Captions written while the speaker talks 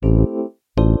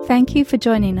Thank you for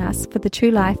joining us for the True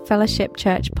Life Fellowship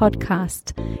Church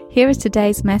podcast. Here is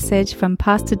today's message from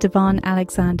Pastor Devon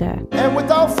Alexander. And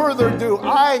without further ado,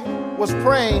 I was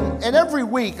praying, and every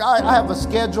week I have a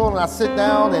schedule, and I sit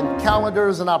down and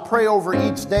calendars, and I pray over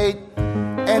each date.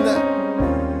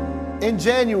 And in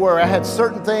January, I had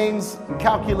certain things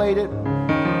calculated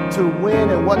to when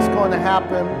and what's going to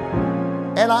happen.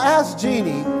 And I asked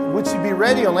Jeannie, would she be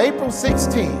ready on April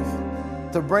 16th?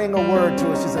 To bring a word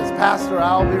to us. She says, Pastor,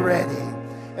 I'll be ready.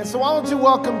 And so why don't you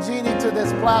welcome Jeannie to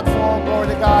this platform, glory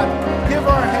to God. Give her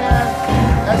a hand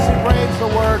as she brings the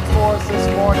word for us this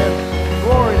morning.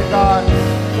 Glory to God.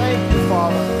 Thank you,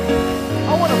 Father.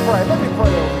 I want to pray. Let me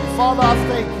pray over you. Father, I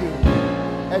thank you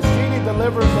as Jeannie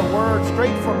delivers a word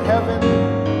straight from heaven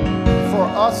for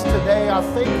us today. I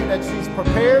thank you that she's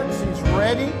prepared, she's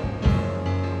ready,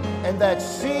 and that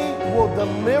she will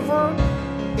deliver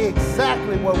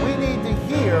exactly what we need to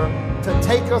hear to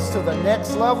take us to the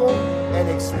next level and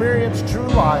experience true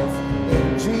life.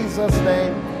 In Jesus'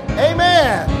 name,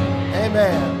 amen.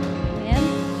 Amen.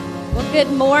 Well,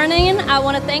 good morning. I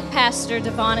want to thank Pastor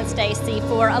Devon and Stacy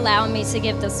for allowing me to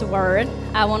give this word.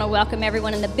 I want to welcome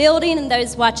everyone in the building and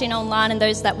those watching online and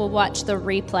those that will watch the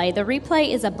replay. The replay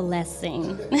is a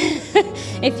blessing.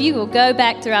 If you will go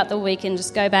back throughout the week and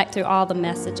just go back through all the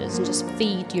messages and just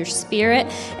feed your spirit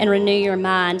and renew your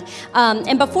mind.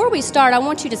 And before we start, I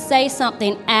want you to say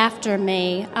something after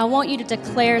me. I want you to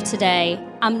declare today,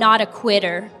 I'm not a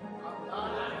quitter.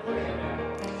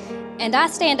 And I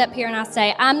stand up here and I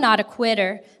say, I'm not a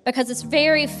quitter, because it's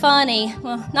very funny.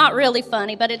 Well, not really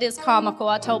funny, but it is comical.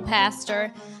 I told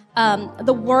Pastor,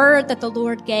 the word that the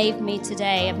Lord gave me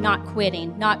today of not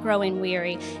quitting, not growing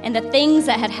weary, and the things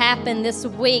that had happened this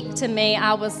week to me,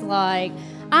 I was like,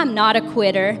 I'm not a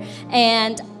quitter.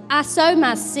 And I sow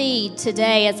my seed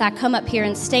today as I come up here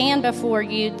and stand before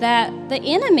you that the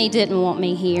enemy didn't want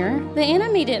me here. The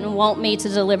enemy didn't want me to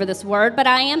deliver this word, but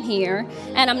I am here,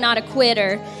 and I'm not a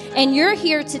quitter. And you're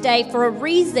here today for a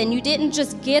reason. You didn't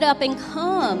just get up and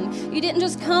come. You didn't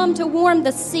just come to warm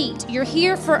the seat. You're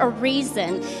here for a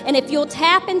reason. And if you'll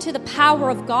tap into the power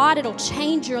of God, it'll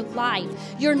change your life.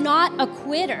 You're not a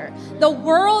quitter. The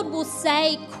world will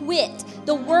say quit.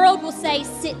 The world will say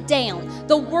sit down.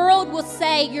 The world will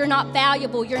say you're not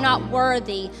valuable, you're not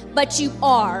worthy, but you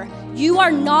are. You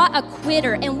are not a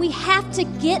quitter, and we have to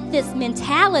get this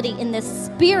mentality and this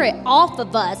spirit off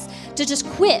of us to just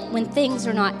quit when things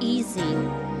are not easy.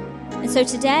 And so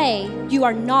today, you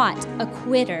are not a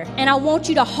quitter. And I want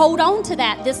you to hold on to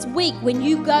that this week when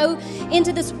you go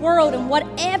into this world and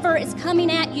whatever is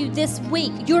coming at you this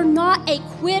week. You're not a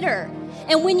quitter.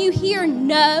 And when you hear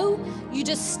no, you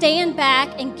just stand back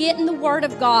and get in the Word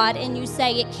of God and you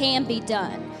say it can be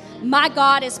done. My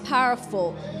God is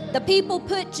powerful. The people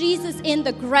put Jesus in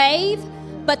the grave,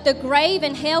 but the grave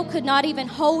and hell could not even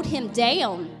hold him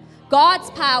down. God's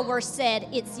power said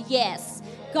it's yes.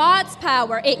 God's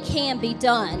power, it can be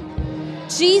done.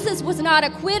 Jesus was not a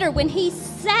quitter when he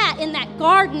sat in that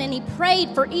garden and he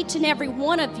prayed for each and every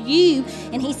one of you.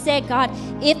 And he said, God,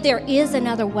 if there is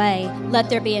another way, let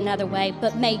there be another way,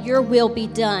 but may your will be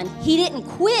done. He didn't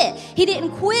quit. He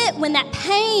didn't quit when that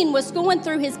pain was going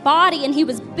through his body and he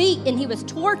was beat and he was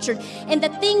tortured. And the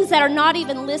things that are not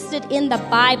even listed in the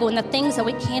Bible and the things that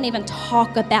we can't even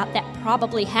talk about that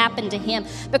probably happened to him,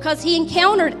 because he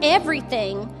encountered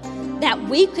everything that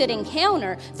we could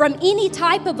encounter, from any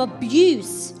type of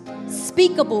abuse,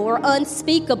 speakable or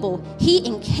unspeakable. He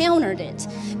encountered it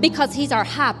because he's our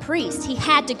high priest. He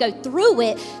had to go through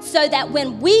it so that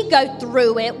when we go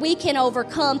through it, we can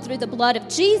overcome through the blood of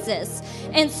Jesus.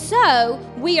 And so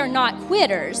we are not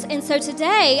quitters. And so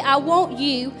today I want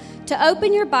you to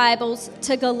open your Bibles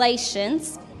to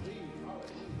Galatians.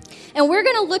 And we're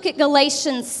going to look at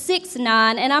Galatians 6:9,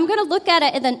 and I'm going to look at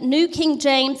it in the New King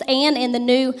James and in the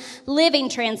New Living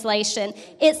Translation.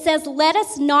 It says, let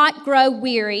us not grow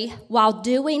weary while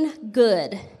doing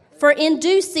good, for in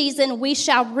due season we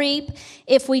shall reap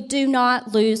if we do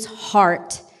not lose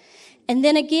heart. And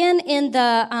then again in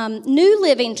the New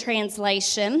Living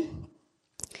Translation,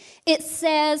 it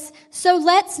says, so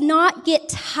let's not get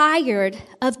tired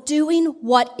of doing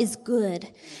what is good.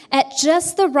 At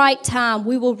just the right time,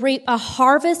 we will reap a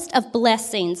harvest of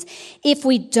blessings if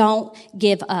we don't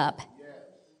give up.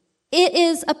 It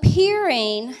is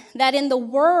appearing that in the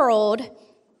world,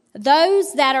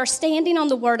 those that are standing on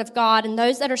the Word of God and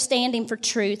those that are standing for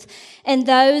truth and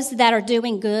those that are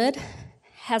doing good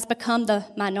has become the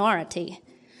minority.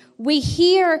 We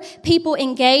hear people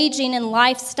engaging in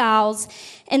lifestyles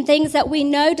and things that we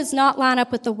know does not line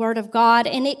up with the Word of God,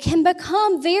 and it can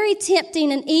become very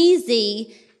tempting and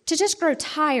easy to just grow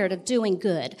tired of doing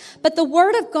good. But the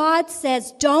Word of God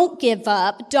says, don't give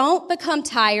up, don't become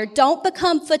tired, don't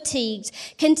become fatigued.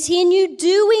 Continue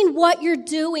doing what you're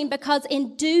doing, because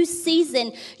in due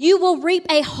season, you will reap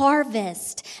a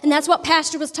harvest. And that's what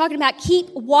Pastor was talking about. Keep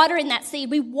watering that seed.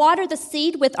 We water the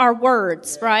seed with our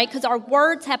words, right? Because our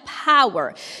words have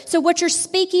power. So what you're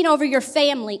speaking over your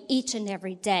family each and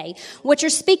every day, what you're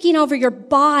speaking over your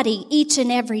body each and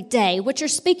every day, what you're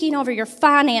speaking over your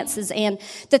finances and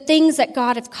the things that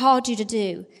God has called you to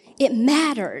do, it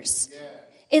matters. Yeah.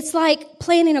 It's like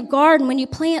planting a garden. When you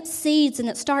plant seeds and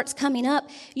it starts coming up,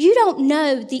 you don't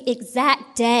know the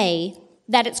exact day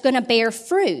that it's going to bear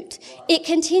fruit. It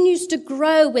continues to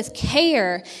grow with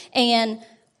care and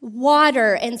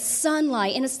water and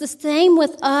sunlight. And it's the same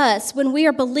with us. When we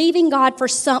are believing God for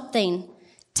something,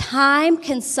 time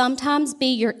can sometimes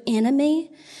be your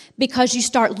enemy because you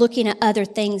start looking at other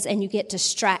things and you get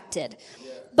distracted.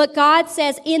 But God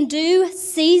says, in due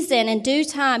season, in due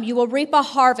time, you will reap a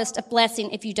harvest of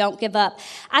blessing if you don't give up.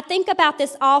 I think about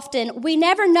this often. We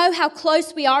never know how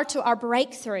close we are to our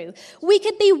breakthrough. We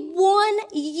could be 1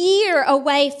 year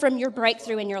away from your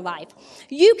breakthrough in your life.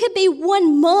 You could be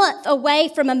 1 month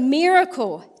away from a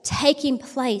miracle taking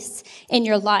place in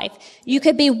your life. You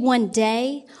could be 1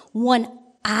 day, 1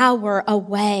 hour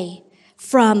away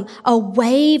from a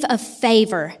wave of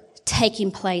favor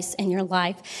taking place in your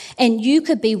life. And you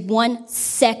could be 1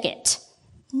 second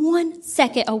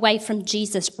away from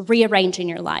Jesus rearranging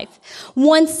your life.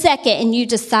 1 second and you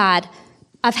decide,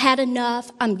 I've had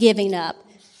enough, I'm giving up.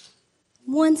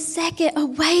 1 second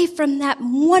away from that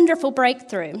wonderful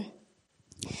breakthrough.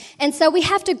 And so we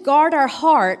have to guard our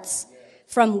hearts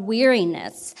from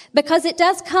weariness, because it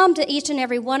does come to each and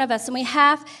every one of us, and we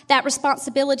have that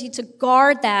responsibility to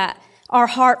guard our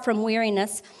heart from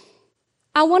weariness.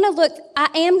 I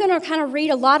am going to kind of read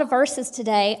a lot of verses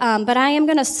today, but I am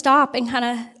going to stop and kind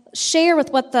of share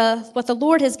with what the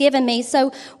Lord has given me.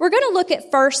 So we're going to look at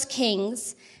 1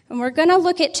 Kings, and we're going to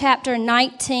look at chapter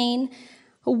 19,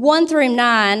 1 through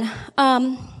 9.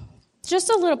 Just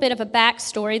a little bit of a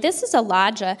backstory. This is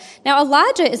Elijah. Now,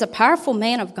 Elijah is a powerful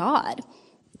man of God.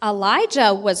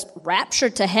 Elijah was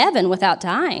raptured to heaven without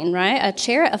dying, right? A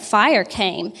chariot of fire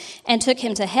came and took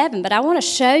him to heaven. But I want to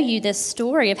show you this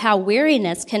story of how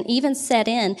weariness can even set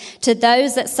in to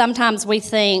those that sometimes we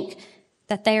think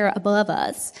that they are above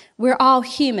us. We're all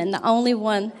human. The only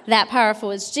one that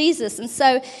powerful is Jesus. And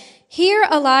so here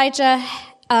Elijah,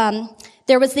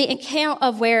 there was the account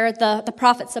of where the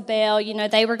prophets of Baal,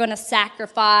 they were going to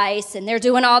sacrifice, and they're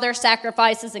doing all their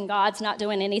sacrifices, and God's not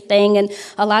doing anything. And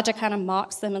Elijah kind of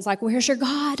mocks them and is like, where's your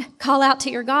God? Call out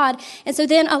to your God. And so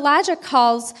then Elijah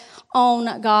calls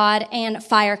on God, and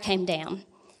fire came down.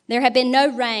 There had been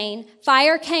no rain.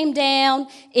 Fire came down.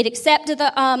 It accepted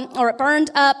it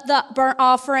burned up the burnt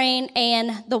offering,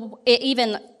 and it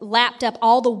even lapped up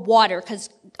all the water, because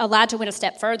Elijah went a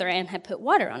step further and had put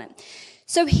water on it.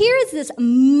 So here is this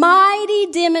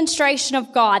mighty demonstration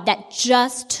of God that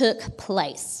just took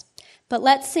place. But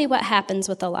let's see what happens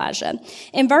with Elijah.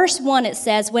 In verse 1 it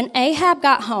says, when Ahab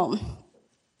got home,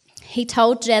 he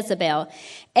told Jezebel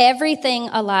everything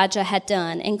Elijah had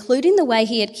done, including the way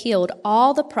he had killed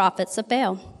all the prophets of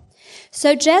Baal.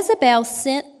 So Jezebel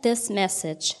sent this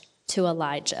message to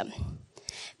Elijah.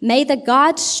 May the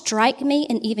gods strike me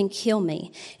and even kill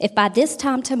me, if by this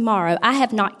time tomorrow I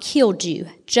have not killed you,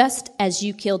 just as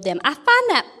you killed them. I find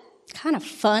that kind of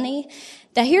funny,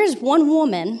 that here's one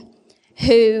woman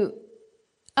who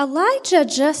Elijah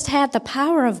just had the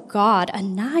power of God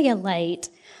annihilate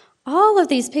all of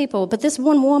these people, but this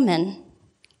one woman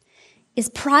is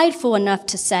prideful enough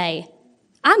to say,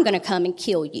 I'm going to come and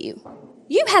kill you.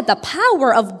 You had the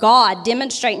power of God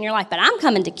demonstrate in your life, but I'm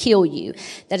coming to kill you.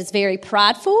 That is very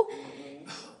prideful.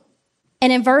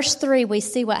 And in verse 3, we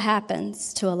see what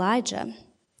happens to Elijah.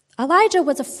 Elijah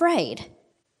was afraid,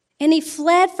 and he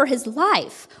fled for his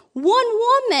life. One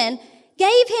woman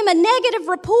gave him a negative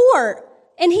report,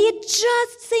 and he had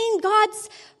just seen God's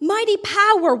mighty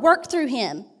power work through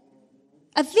him.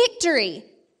 A victory.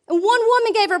 And one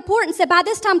woman gave a report and said, by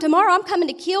this time tomorrow, I'm coming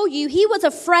to kill you. He was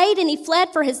afraid and he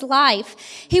fled for his life.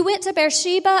 He went to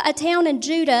Beersheba, a town in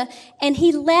Judah, and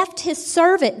he left his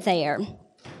servant there.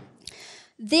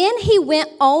 Then he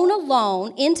went on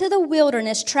alone into the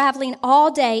wilderness, traveling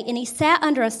all day, and he sat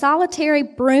under a solitary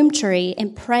broom tree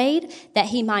and prayed that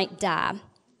he might die.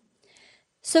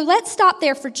 So let's stop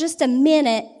there for just a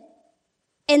minute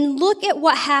and look at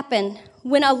what happened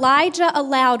when Elijah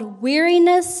allowed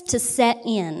weariness to set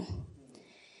in.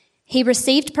 He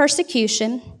received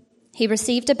persecution, he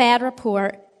received a bad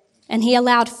report, and he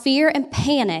allowed fear and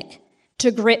panic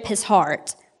to grip his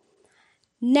heart.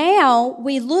 Now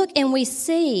we look and we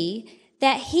see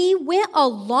that he went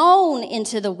alone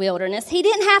into the wilderness. He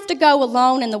didn't have to go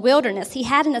alone in the wilderness. He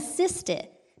had an assistant.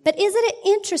 But isn't it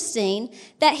interesting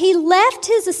that he left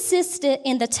his assistant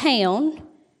in the town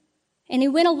and he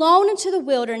went alone into the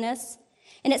wilderness,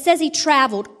 and it says he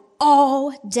traveled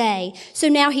all day. So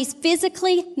now he's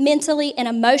physically, mentally, and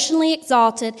emotionally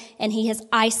exhausted, and he has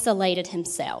isolated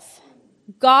himself.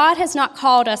 God has not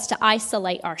called us to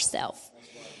isolate ourselves.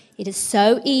 It is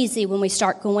so easy when we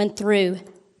start going through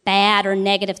bad or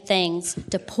negative things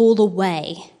to pull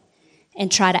away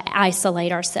and try to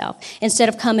isolate ourselves. Instead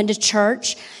of coming to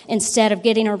church, instead of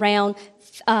getting around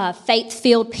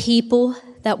faith-filled people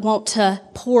that want to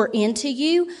pour into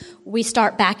you, we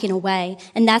start backing away.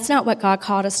 And that's not what God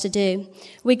called us to do.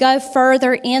 We go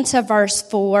further into verse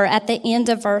 4. At the end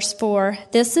of verse 4,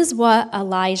 this is what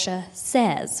Elijah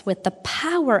says with the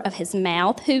power of his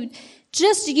mouth, who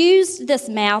just used this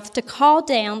mouth to call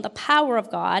down the power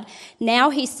of God. Now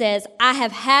he says, I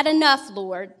have had enough,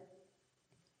 Lord.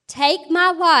 Take my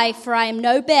life, for I am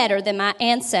no better than my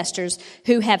ancestors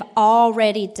who have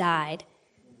already died.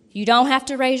 You don't have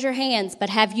to raise your hands, but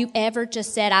have you ever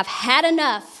just said, I've had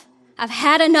enough. I've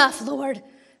had enough, Lord.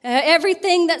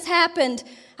 Everything that's happened,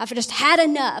 I've just had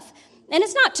enough. And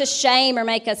it's not to shame or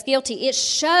make us guilty. It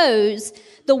shows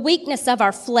the weakness of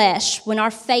our flesh when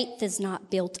our faith is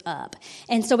not built up.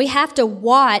 And so we have to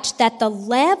watch that the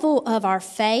level of our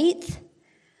faith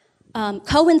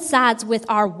coincides with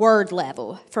our word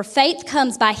level. For faith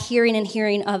comes by hearing and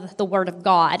hearing of the word of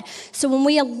God. So when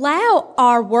we allow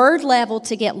our word level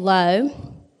to get low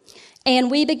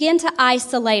and we begin to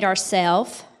isolate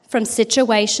ourselves from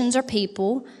situations or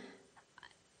people,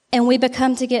 and we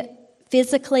become to get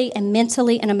physically and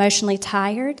mentally and emotionally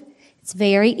tired, it's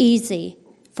very easy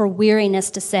for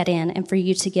weariness to set in and for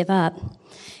you to give up.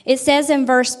 It says in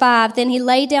verse 5, then he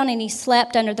lay down and he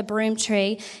slept under the broom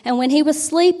tree. And when he was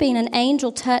sleeping, an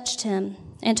angel touched him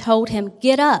and told him,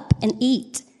 get up and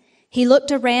eat. He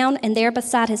looked around, and there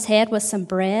beside his head was some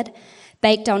bread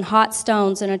baked on hot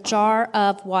stones and a jar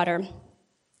of water.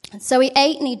 So he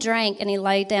ate and he drank and he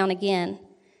lay down again.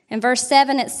 In verse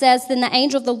 7, it says, then the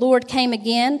angel of the Lord came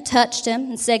again, touched him,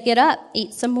 and said, get up,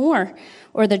 eat some more,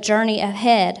 or the journey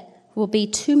ahead will be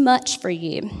too much for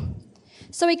you.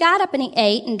 So he got up and he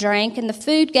ate and drank, and the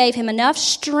food gave him enough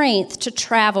strength to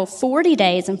travel 40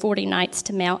 days and 40 nights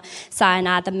to Mount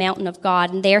Sinai, the mountain of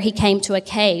God. And there he came to a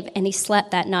cave, and he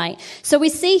slept that night. So we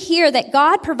see here that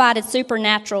God provided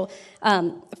supernatural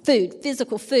food,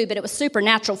 physical food, but it was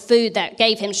supernatural food that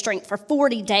gave him strength for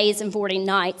 40 days and 40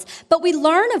 nights. But we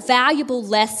learn a valuable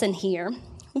lesson here.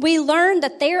 We learn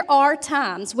that there are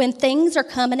times when things are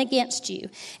coming against you,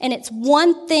 and it's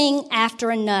one thing after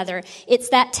another. It's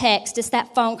that text, it's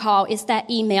that phone call, it's that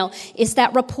email, it's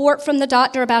that report from the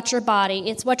doctor about your body,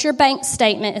 it's what your bank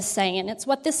statement is saying, it's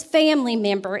what this family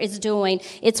member is doing,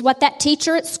 it's what that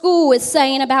teacher at school is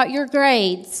saying about your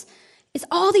grades. It's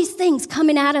all these things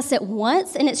coming at us at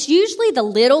once, and it's usually the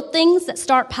little things that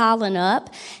start piling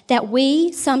up that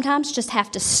we sometimes just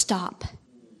have to stop.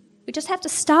 We just have to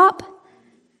stop.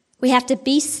 We have to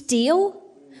be still.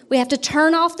 We have to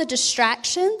turn off the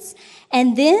distractions.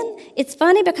 And then it's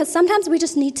funny because sometimes we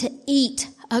just need to eat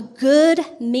a good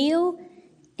meal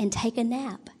and take a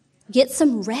nap. Get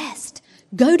some rest.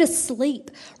 Go to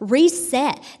sleep.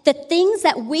 Reset. The things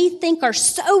that we think are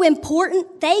so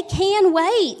important, they can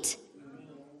wait.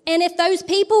 And if those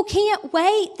people can't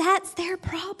wait, that's their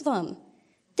problem.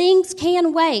 Things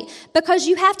can wait because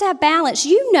you have to have balance.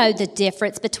 You know the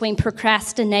difference between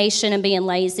procrastination and being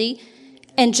lazy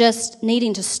and just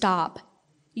needing to stop.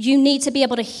 You need to be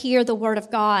able to hear the word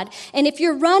of God. And if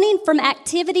you're running from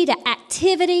activity to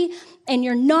activity and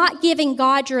you're not giving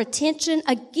God your attention,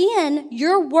 again,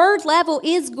 your word level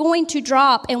is going to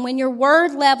drop. And when your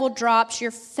word level drops, your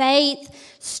faith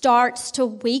starts to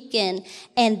weaken.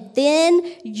 And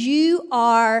then you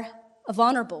are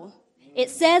vulnerable. It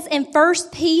says in 1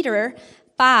 Peter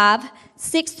 5,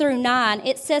 6 through 9,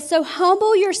 it says, so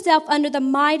humble yourself under the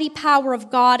mighty power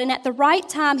of God, and at the right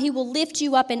time he will lift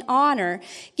you up in honor.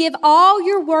 Give all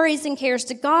your worries and cares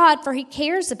to God, for he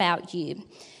cares about you.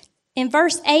 In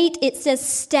verse 8, it says,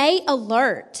 stay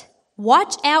alert.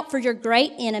 Watch out for your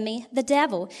great enemy, the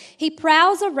devil. He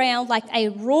prowls around like a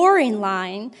roaring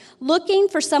lion, looking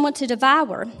for someone to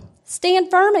devour.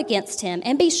 Stand firm against him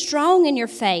and be strong in your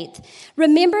faith.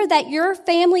 Remember that your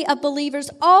family of believers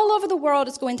all over the world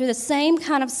is going through the same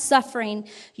kind of suffering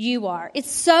you are. It's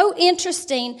so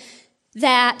interesting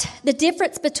that the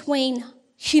difference between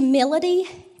humility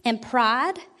and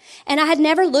pride, and I had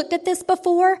never looked at this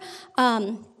before,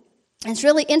 It's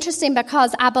really interesting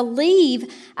because I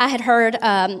believe I had heard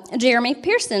Jeremy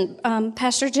Pearson,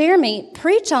 Pastor Jeremy,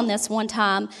 preach on this one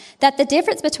time, that the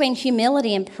difference between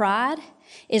humility and pride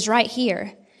is right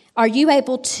here. Are you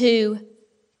able to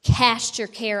cast your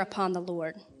care upon the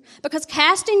Lord? Because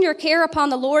casting your care upon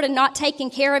the Lord and not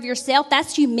taking care of yourself,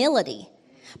 that's humility.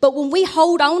 But when we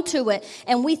hold on to it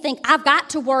and we think, I've got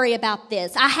to worry about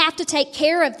this, I have to take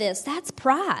care of this, that's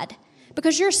pride.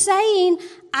 Because you're saying,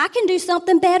 I can do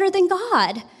something better than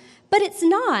God. But it's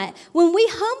not. When we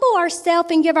humble ourselves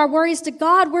and give our worries to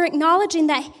God, we're acknowledging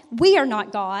that we are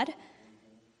not God.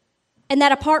 And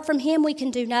that apart from Him, we can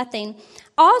do nothing.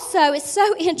 Also, it's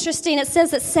so interesting. It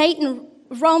says that Satan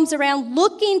roams around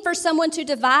looking for someone to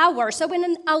devour. So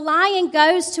when a lion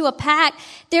goes to a pack,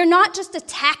 they're not just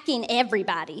attacking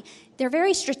everybody. They're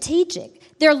very strategic.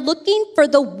 They're looking for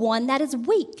the one that is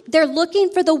weak. They're looking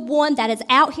for the one that is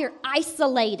out here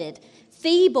isolated,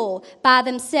 feeble by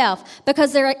themselves,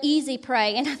 because they're an easy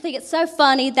prey. And I think it's so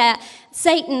funny that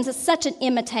Satan's such an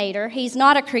imitator. He's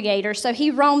not a creator, so he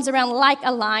roams around like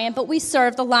a lion, but we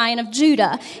serve the Lion of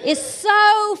Judah. It's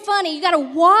so funny. You got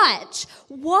to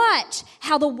watch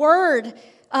how the Word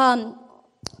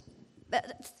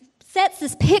sets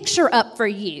this picture up for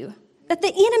you. That the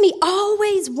enemy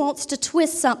always wants to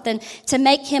twist something to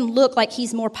make him look like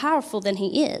he's more powerful than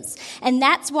he is. And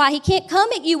that's why he can't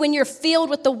come at you when you're filled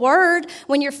with the Word,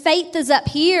 when your faith is up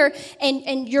here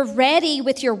and you're ready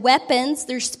with your weapons,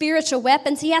 your spiritual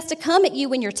weapons. He has to come at you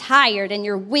when you're tired and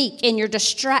you're weak and you're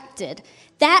distracted.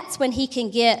 That's when he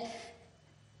can get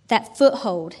that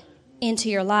foothold into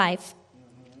your life.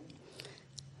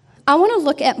 I want to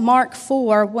look at Mark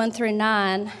 4, 1 through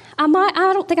 9.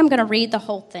 I don't think I'm going to read the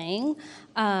whole thing.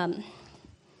 But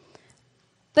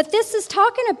this is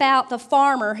talking about the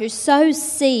farmer who sows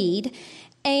seed.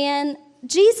 And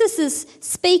Jesus is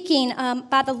speaking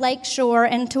by the lakeshore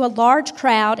and to a large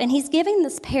crowd, and he's giving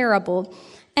this parable.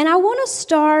 And I want to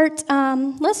start,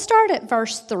 let's start at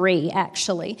verse 3,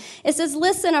 actually. It says,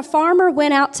 "Listen, a farmer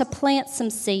went out to plant some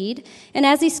seed, and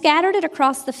as he scattered it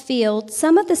across the field,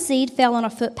 some of the seed fell on a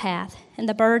footpath, and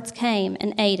the birds came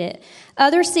and ate it.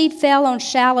 Other seed fell on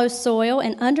shallow soil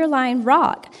and underlying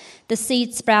rock. The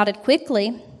seed sprouted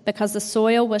quickly because the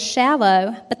soil was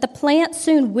shallow, but the plant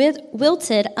soon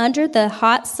wilted under the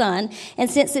hot sun,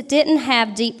 and since it didn't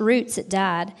have deep roots, it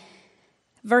died."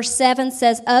 Verse 7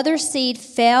 says, "Other seed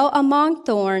fell among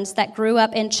thorns that grew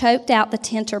up and choked out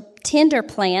the tender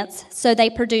plants, so they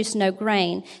produced no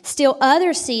grain. Still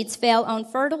other seeds fell on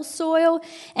fertile soil,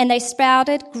 and they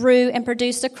sprouted, grew, and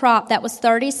produced a crop that was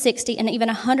 30, 60, and even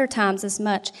 100 times as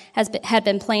much had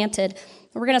been planted."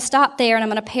 We're going to stop there, and I'm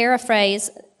going to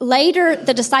paraphrase. Later,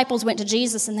 the disciples went to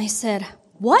Jesus, and they said,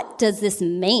 "What does this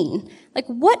mean? Like,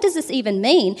 what does this even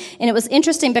mean?" And it was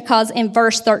interesting because in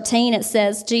verse 13 it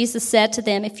says, Jesus said to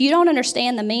them, "If you don't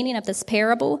understand the meaning of this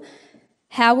parable,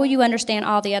 how will you understand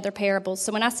all the other parables?"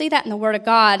 So when I see that in the Word of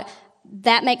God,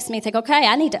 that makes me think, okay,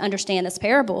 I need to understand this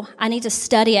parable. I need to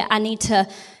study it. I need to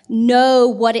know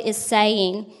what it is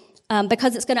saying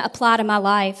because it's going to apply to my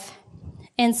life.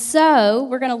 And so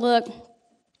we're going to look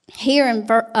here in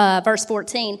verse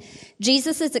 14.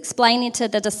 Jesus is explaining to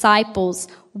the disciples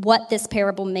what this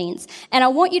parable means. And I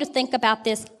want you to think about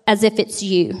this as if it's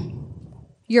you,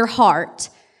 your heart,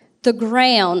 the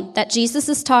ground that Jesus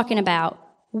is talking about.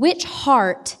 Which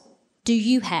heart do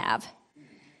you have?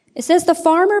 It says the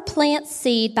farmer plants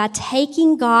seed by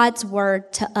taking God's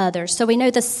word to others. So we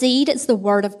know the seed is the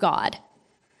word of God.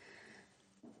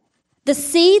 The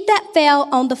seed that fell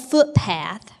on the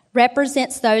footpath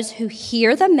represents those who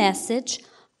hear the message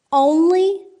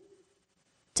only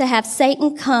to have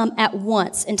Satan come at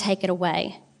once and take it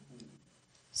away.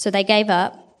 So they gave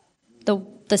up.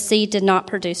 The seed did not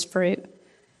produce fruit.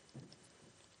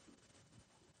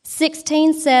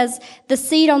 16 says, the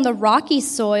seed on the rocky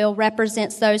soil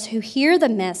represents those who hear the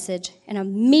message and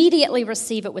immediately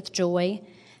receive it with joy.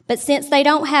 But since they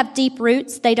don't have deep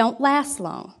roots, they don't last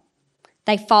long.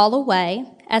 They fall away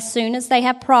as soon as they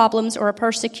have problems or are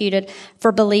persecuted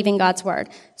for believing God's word.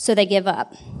 So they give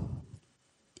up.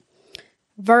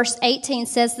 Verse 18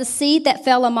 says, the seed that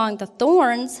fell among the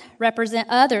thorns represent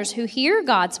others who hear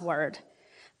God's word.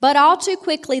 But all too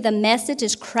quickly, the message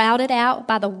is crowded out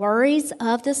by the worries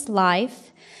of this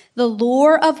life, the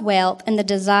lure of wealth, and the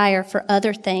desire for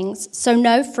other things, so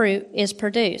no fruit is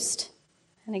produced.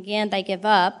 And again, they give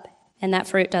up, and that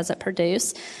fruit doesn't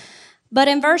produce. But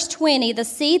in verse 20, the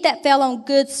seed that fell on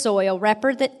good soil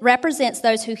represents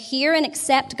those who hear and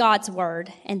accept God's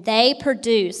word, and they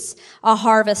produce a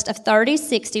harvest of 30,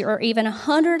 60, or even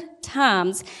 100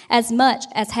 times as much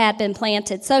as had been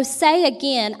planted. So say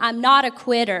again, I'm not a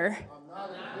quitter.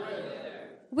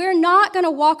 We're not going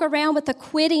to walk around with a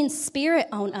quitting spirit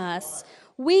on us.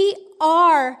 We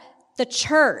are the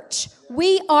church.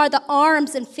 We are the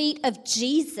arms and feet of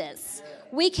Jesus.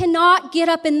 We cannot get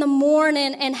up in the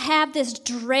morning and have this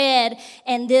dread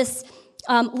and this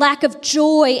lack of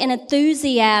joy and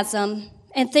enthusiasm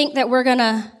and think that we're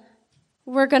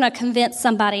gonna convince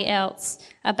somebody else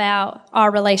about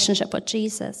our relationship with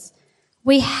Jesus.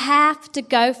 We have to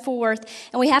go forth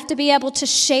and we have to be able to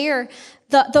share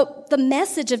the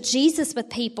message of Jesus with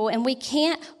people, and we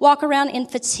can't walk around in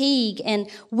fatigue and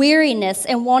weariness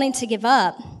and wanting to give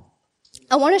up.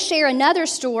 I want to share another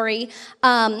story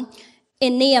in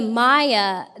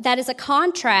Nehemiah that is a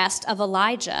contrast of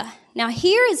Elijah. Now,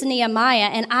 here is Nehemiah,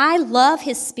 and I love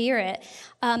his spirit.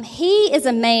 He is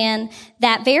a man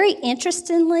that, very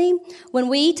interestingly, when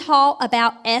we talk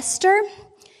about Esther,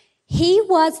 he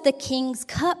was the king's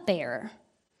cupbearer.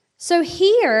 So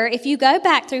here, if you go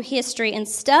back through history and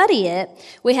study it,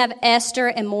 we have Esther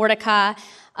and Mordecai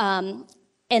and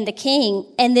the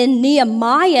king, and then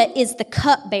Nehemiah is the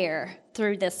cupbearer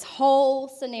through this whole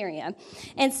scenario.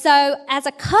 And so as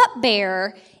a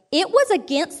cupbearer, it was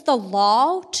against the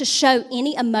law to show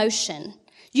any emotion.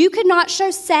 You could not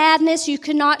show sadness. You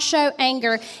could not show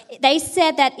anger. They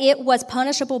said that it was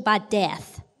punishable by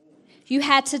death. You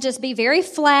had to just be very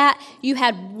flat. You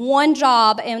had one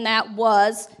job, and that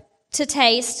was to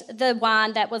taste the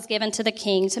wine that was given to the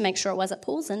king to make sure it wasn't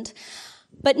poisoned.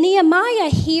 But Nehemiah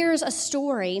hears a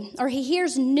story, or he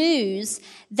hears news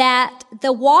that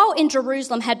the wall in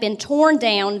Jerusalem had been torn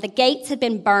down, the gates had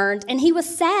been burned, and he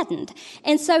was saddened.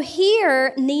 And so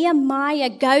here, Nehemiah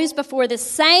goes before the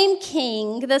same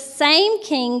king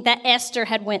that Esther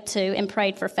had went to and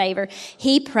prayed for favor.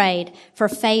 He prayed for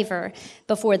favor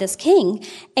before this king.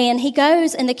 And he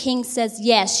goes, and the king says,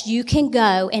 yes, you can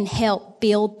go and help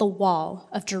build the wall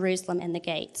of Jerusalem and the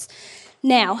gates.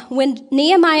 Now, when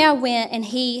Nehemiah went and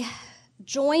he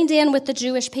joined in with the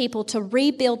Jewish people to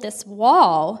rebuild this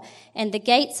wall and the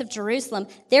gates of Jerusalem,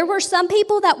 there were some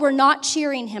people that were not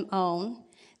cheering him on.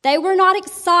 They were not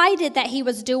excited that he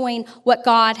was doing what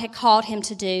God had called him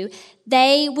to do.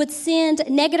 They would send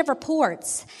negative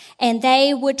reports, and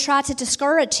they would try to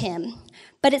discourage him.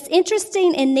 But it's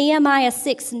interesting, in Nehemiah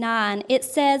 6:9, it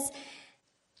says,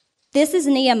 this is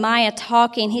Nehemiah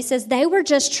talking. He says, they were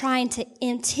just trying to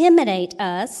intimidate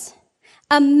us,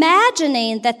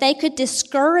 imagining that they could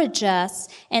discourage us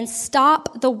and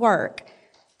stop the work.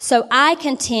 So I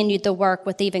continued the work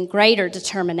with even greater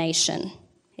determination.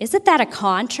 Isn't that a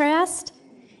contrast?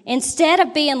 Instead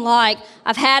of being like,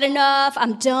 I've had enough,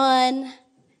 I'm done,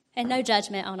 and no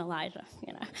judgment on Elijah,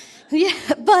 Yeah,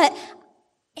 but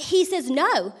he says,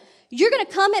 no. You're going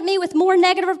to come at me with more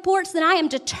negative reports than I am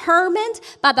determined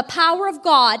by the power of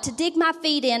God to dig my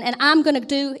feet in, and I'm going to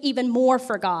do even more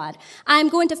for God. I'm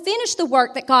going to finish the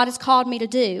work that God has called me to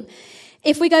do.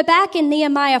 If we go back in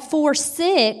Nehemiah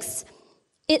 4:6,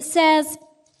 it says,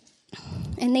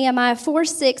 in Nehemiah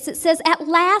 4:6, it says, at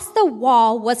last the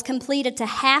wall was completed to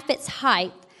half its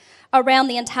height around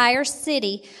the entire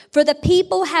city, for the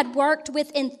people had worked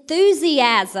with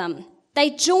enthusiasm. They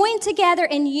joined together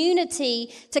in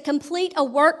unity to complete a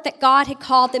work that God had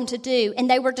called them to do, and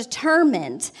they were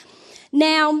determined.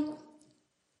 Now,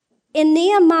 in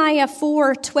Nehemiah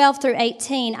 4:12 through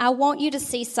 18, I want you to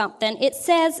see something. It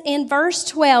says in verse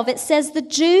 12, it says, the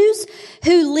Jews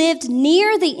who lived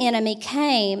near the enemy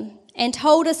came and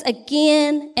told us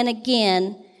again and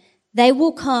again, they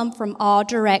will come from all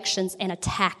directions and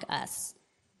attack us.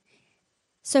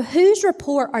 So whose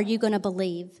report are you going to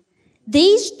believe?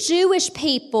 These Jewish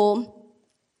people,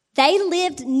 they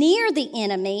lived near the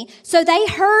enemy, so they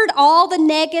heard all the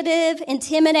negative,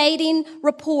 intimidating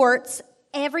reports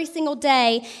every single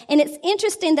day. And it's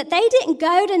interesting that they didn't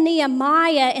go to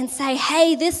Nehemiah and say,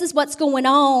 hey, this is what's going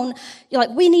on.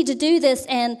 We need to do this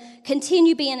and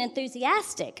continue being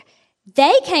enthusiastic.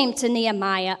 They came to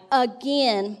Nehemiah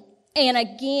again and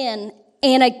again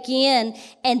and again,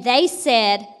 and they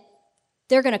said,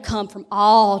 they're going to come from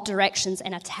all directions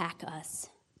and attack us.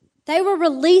 They were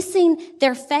releasing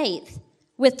their faith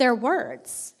with their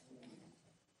words.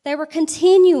 They were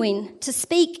continuing to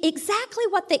speak exactly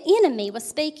what the enemy was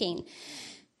speaking.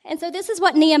 And so this is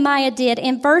what Nehemiah did.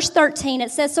 In verse 13,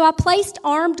 it says, so I placed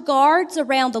armed guards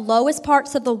around the lowest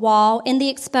parts of the wall in the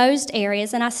exposed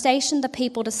areas, and I stationed the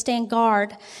people to stand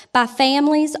guard by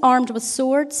families armed with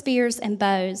swords, spears, and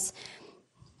bows.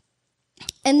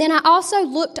 And then I also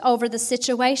looked over the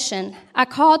situation. I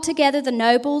called together the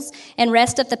nobles and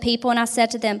rest of the people, and I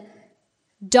said to them,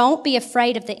 don't be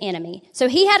afraid of the enemy. So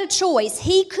he had a choice.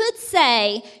 He could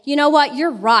say, you know what,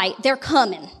 you're right, they're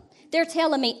coming. They're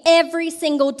telling me every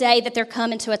single day that they're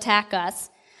coming to attack us.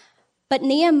 But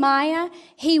Nehemiah,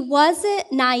 he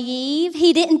wasn't naive.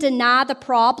 He didn't deny the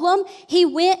problem. He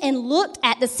went and looked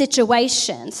at the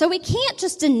situation. So we can't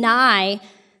just deny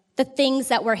the things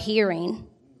that we're hearing.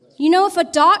 You know, if a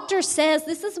doctor says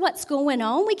this is what's going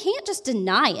on, we can't just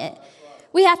deny it.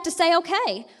 We have to say,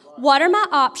 okay, what are my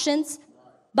options?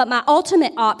 But my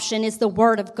ultimate option is the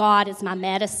Word of God is my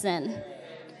medicine.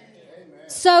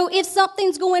 So if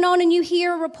something's going on and you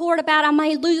hear a report about I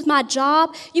may lose my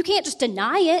job, you can't just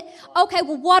deny it. Okay,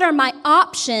 well, what are my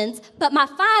options? But my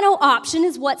final option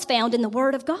is what's found in the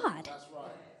Word of God.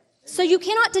 So you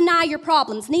cannot deny your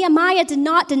problems. Nehemiah did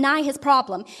not deny his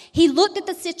problem. He looked at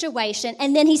the situation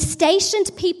and then he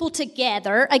stationed people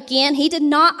together. Again, he did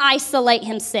not isolate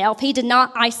himself. He did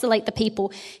not isolate the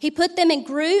people. He put them in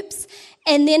groups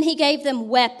and then he gave them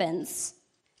weapons.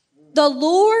 The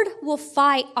Lord will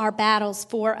fight our battles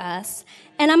for us.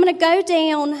 And I'm going to go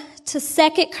down to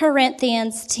 2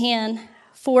 Corinthians 10,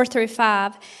 4 through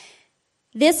 5.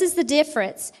 This is the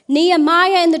difference.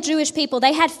 Nehemiah and the Jewish people,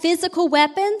 they had physical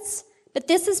weapons, but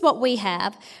this is what we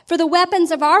have. For the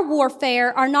weapons of our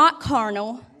warfare are not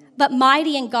carnal, but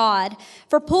mighty in God,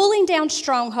 for pulling down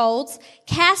strongholds,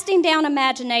 casting down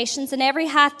imaginations, and every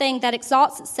high thing that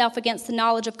exalts itself against the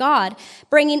knowledge of God,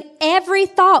 bringing every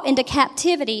thought into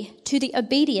captivity to the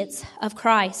obedience of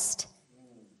Christ.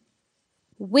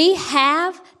 We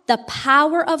have the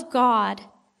power of God.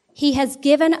 He has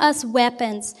given us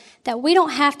weapons that we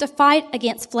don't have to fight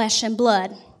against flesh and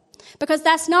blood because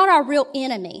that's not our real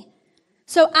enemy.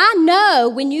 So I know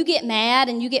when you get mad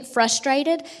and you get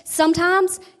frustrated,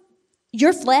 sometimes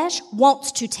your flesh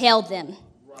wants to tell them,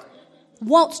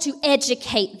 wants to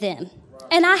educate them.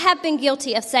 And I have been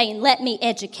guilty of saying, let me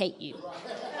educate you.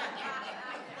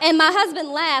 And my husband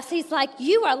laughs. He's like,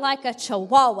 you are like a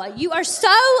chihuahua. You are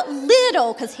so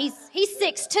little, because he's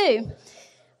 6'2".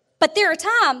 But there are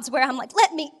times where I'm like,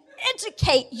 let me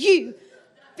educate you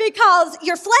because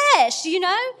your flesh, you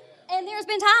know? And there's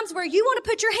been times where you want to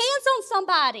put your hands on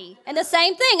somebody. And the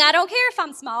same thing, I don't care if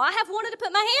I'm small. I have wanted to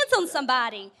put my hands on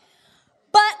somebody.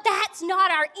 But that's not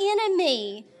our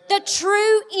enemy. The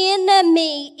true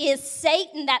enemy is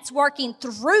Satan that's working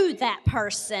through that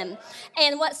person.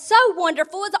 And what's so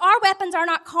wonderful is our weapons are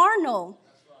not carnal.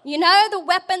 You know, the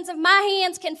weapons of my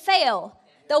hands can fail.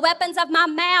 The weapons of my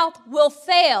mouth will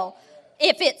fail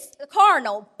if it's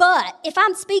carnal. But if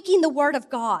I'm speaking the word of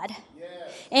God,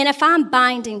 and if I'm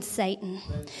binding Satan,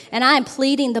 and I am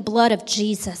pleading the blood of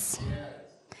Jesus,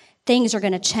 things are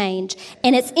going to change.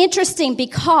 And it's interesting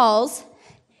because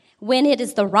when it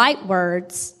is the right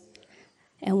words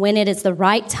and when it is the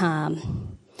right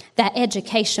time, that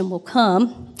education will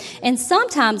come. And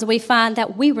sometimes we find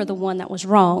that we were the one that was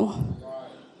wrong.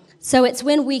 So it's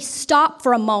when we stop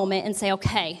for a moment and say,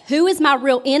 okay, who is my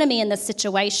real enemy in this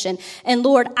situation? And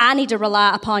Lord, I need to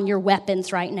rely upon your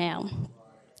weapons right now.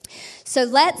 So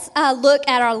let's look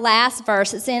at our last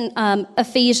verse. It's in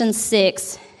Ephesians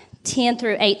 6, 10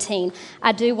 through 18.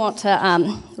 I do want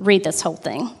to read this whole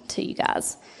thing to you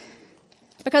guys.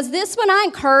 Because this one, I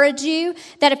encourage you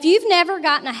that if you've never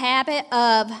gotten a habit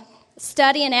of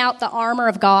studying out the armor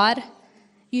of God,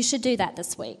 you should do that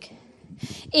this week.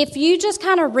 If you just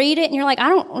kind of read it and you're like, I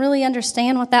don't really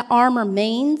understand what that armor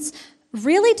means,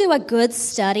 really do a good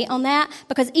study on that,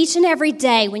 because each and every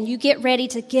day when you get ready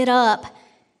to get up,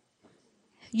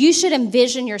 you should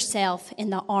envision yourself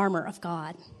in the armor of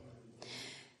God.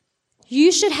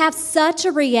 You should have such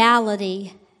a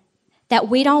reality that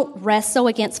we don't wrestle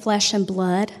against flesh and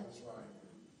blood,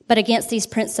 but against these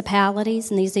principalities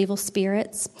and these evil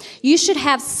spirits. You should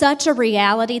have such a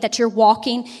reality that you're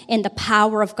walking in the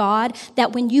power of God,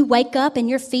 that when you wake up and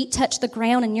your feet touch the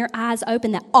ground and your eyes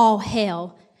open, that all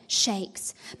hell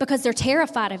shakes because they're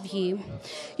terrified of you.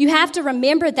 You have to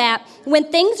remember that when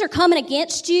things are coming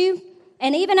against you,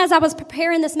 and even as I was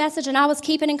preparing this message and I was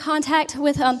keeping in contact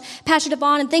with Pastor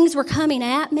Devon and things were coming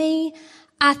at me,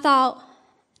 I thought,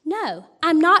 no,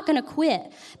 I'm not going to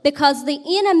quit, because the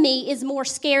enemy is more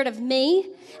scared of me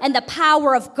and the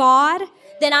power of God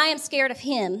than I am scared of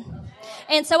him.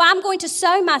 And so I'm going to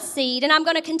sow my seed, and I'm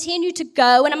going to continue to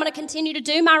go, and I'm going to continue to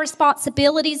do my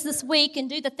responsibilities this week and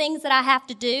do the things that I have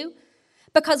to do,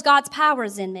 because God's power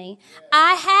is in me.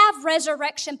 I have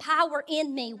resurrection power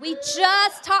in me. We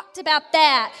just talked about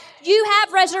that. You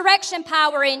have resurrection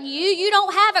power in you. You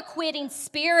don't have a quitting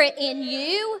spirit in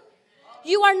you.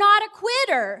 You are not a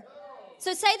quitter.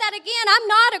 So say that again. I'm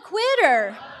not a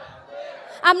quitter.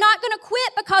 I'm not going to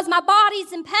quit because my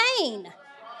body's in pain.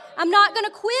 I'm not going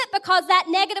to quit because that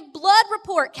negative blood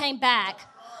report came back.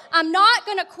 I'm not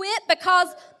going to quit because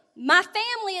My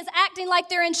family is acting like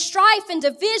they're in strife and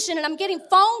division, and I'm getting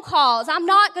phone calls. I'm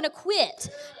not going to quit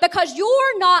because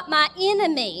you're not my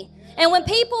enemy. And when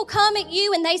people come at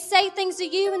you and they say things to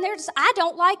you and they're just, I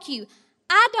don't like you.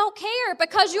 I don't care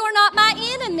because you're not my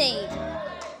enemy.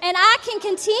 And I can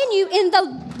continue in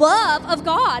the love of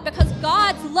God because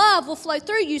God's love will flow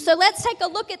through you. So let's take a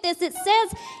look at this. It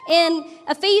says in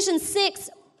Ephesians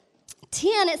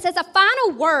 6:10, it says a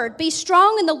final word, be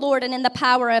strong in the Lord and in the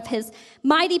power of his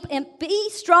mighty, and be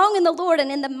strong in the Lord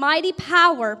and in the mighty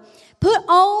power. Put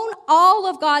on all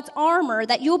of God's armor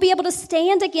that you'll be able to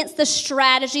stand against the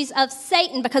strategies of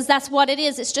Satan, because that's what it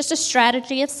is. It's just a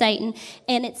strategy of Satan,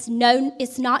 and it's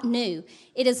not new.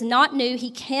 It is not new. He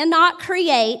cannot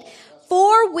create.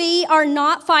 For we are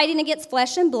not fighting against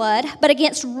flesh and blood, but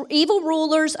against evil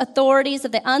rulers, authorities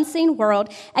of the unseen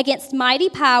world, against mighty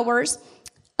powers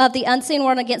of the unseen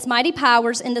world, against mighty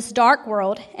powers in this dark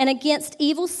world, and against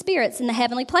evil spirits in the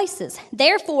heavenly places.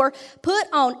 Therefore, put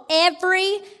on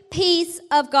every piece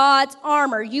of God's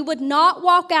armor. You would not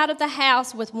walk out of the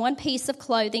house with one piece of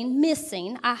clothing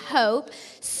missing, I hope.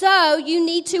 So you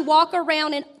need to walk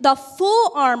around in the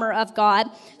full armor of God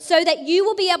so that you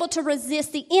will be able to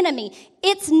resist the enemy.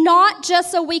 It's not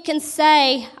just so we can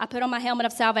say, I put on my helmet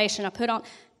of salvation,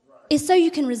 it's so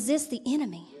you can resist the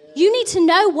enemy. You need to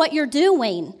know what you're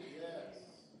doing.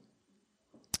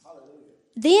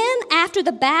 Then after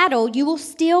the battle, you will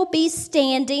still be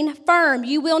standing firm.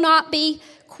 You will not be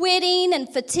quitting and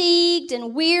fatigued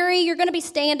and weary. You're going to be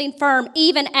standing firm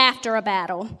even after a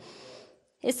battle.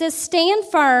 It says, stand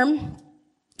firm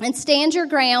and stand your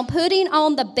ground, putting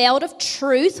on the belt of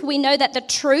truth. We know that the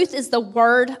truth is the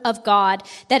word of God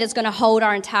that is going to hold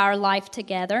our entire life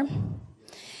together.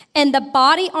 And the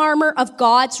body armor of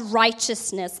God's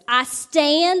righteousness. I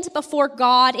stand before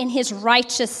God in his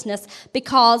righteousness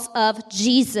because of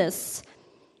Jesus.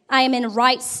 I am in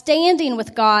right standing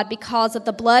with God because of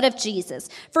the blood of Jesus.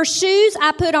 For shoes,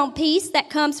 I put on peace that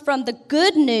comes from the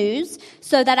good news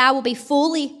so that I will be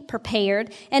fully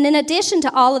prepared. And in addition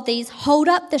to all of these, hold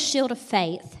up the shield of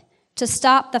faith to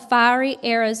stop the fiery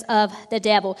arrows of the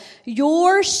devil.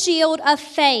 Your shield of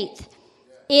faith,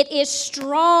 it is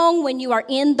strong when you are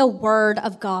in the Word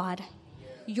of God.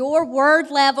 Your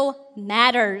word level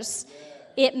matters.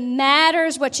 It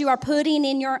matters what you are putting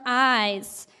in your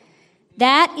eyes.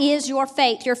 That is your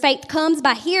faith. Your faith comes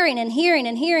by hearing and hearing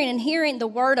and hearing and hearing the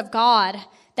Word of God.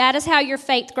 That is how your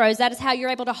faith grows. That is how you're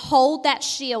able to hold that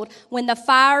shield when the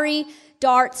fiery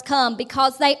darts come,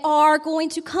 because they are going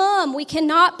to come. We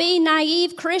cannot be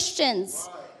naive Christians.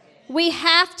 We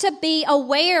have to be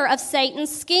aware of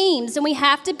Satan's schemes, and we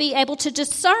have to be able to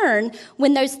discern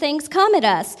when those things come at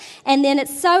us. And then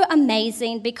it's so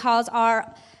amazing because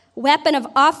our weapon of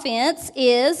offense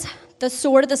is the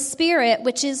sword of the Spirit,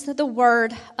 which is the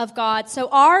Word of God. So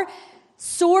our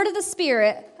sword of the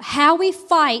Spirit, how we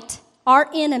fight our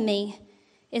enemy,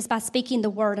 is by speaking the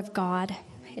Word of God.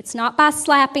 It's not by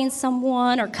slapping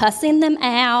someone or cussing them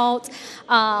out.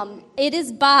 It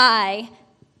is by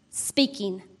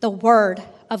speaking the Word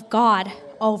of God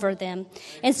over them.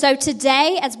 And so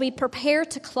today, as we prepare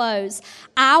to close,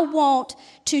 I want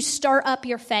to stir up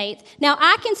your faith. Now,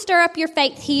 I can stir up your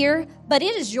faith here, but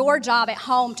it is your job at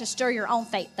home to stir your own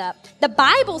faith up. The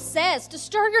Bible says to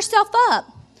stir yourself up,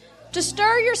 to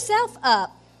stir yourself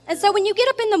up. And so when you get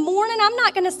up in the morning, I'm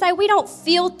not going to say we don't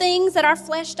feel things, that our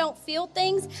flesh don't feel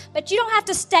things, but you don't have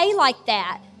to stay like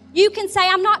that. You can say,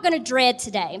 I'm not going to dread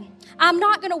today. I'm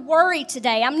not going to worry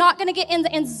today. I'm not going to get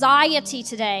into anxiety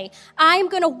today. I'm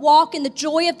going to walk in the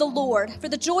joy of the Lord. For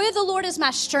the joy of the Lord is my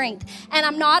strength, and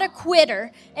I'm not a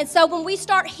quitter. And so when we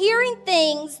start hearing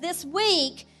things this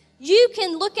week, you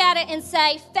can look at it and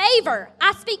say, favor.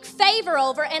 I speak favor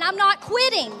over, and I'm not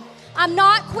quitting. I'm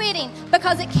not quitting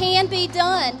because it can be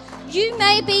done. You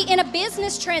may be in a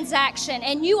business transaction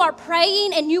and you are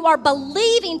praying and you are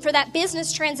believing for that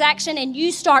business transaction, and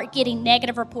you start getting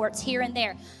negative reports here and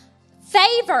there.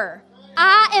 Favor.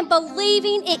 I am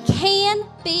believing it can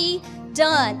be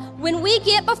done. When we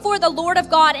get before the Lord of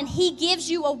God and He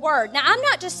gives you a word. Now, I'm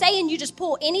not just saying you just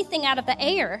pull anything out of the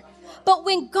air, but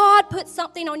when God puts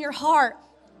something on your heart,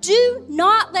 do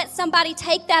not let somebody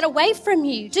take that away from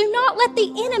you. Do not let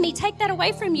the enemy take that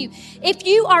away from you. If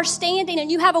you are standing and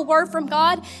you have a word from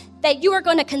God that you are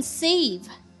going to conceive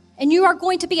and you are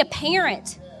going to be a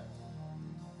parent,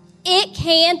 it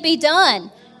can be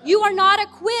done. You are not a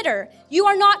quitter. You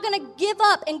are not going to give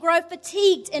up and grow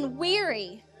fatigued and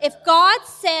weary. If God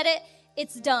said it,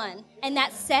 it's done, and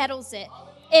that settles it.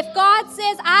 If God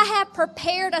says, I have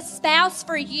prepared a spouse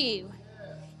for you,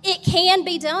 it can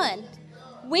be done.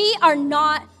 We are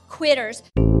not quitters.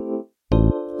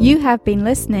 You have been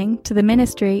listening to the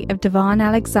ministry of Devon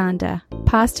Alexander,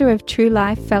 pastor of True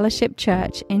Life Fellowship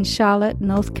Church in Charlotte,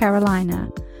 North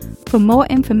Carolina. For more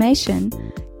information,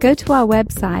 go to our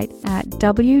website at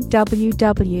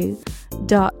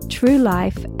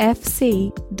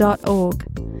www.truelifefc.org.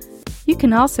 You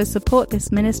can also support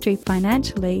this ministry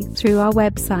financially through our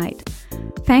website.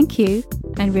 Thank you,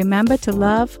 and remember to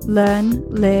love, learn,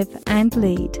 live, and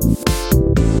lead.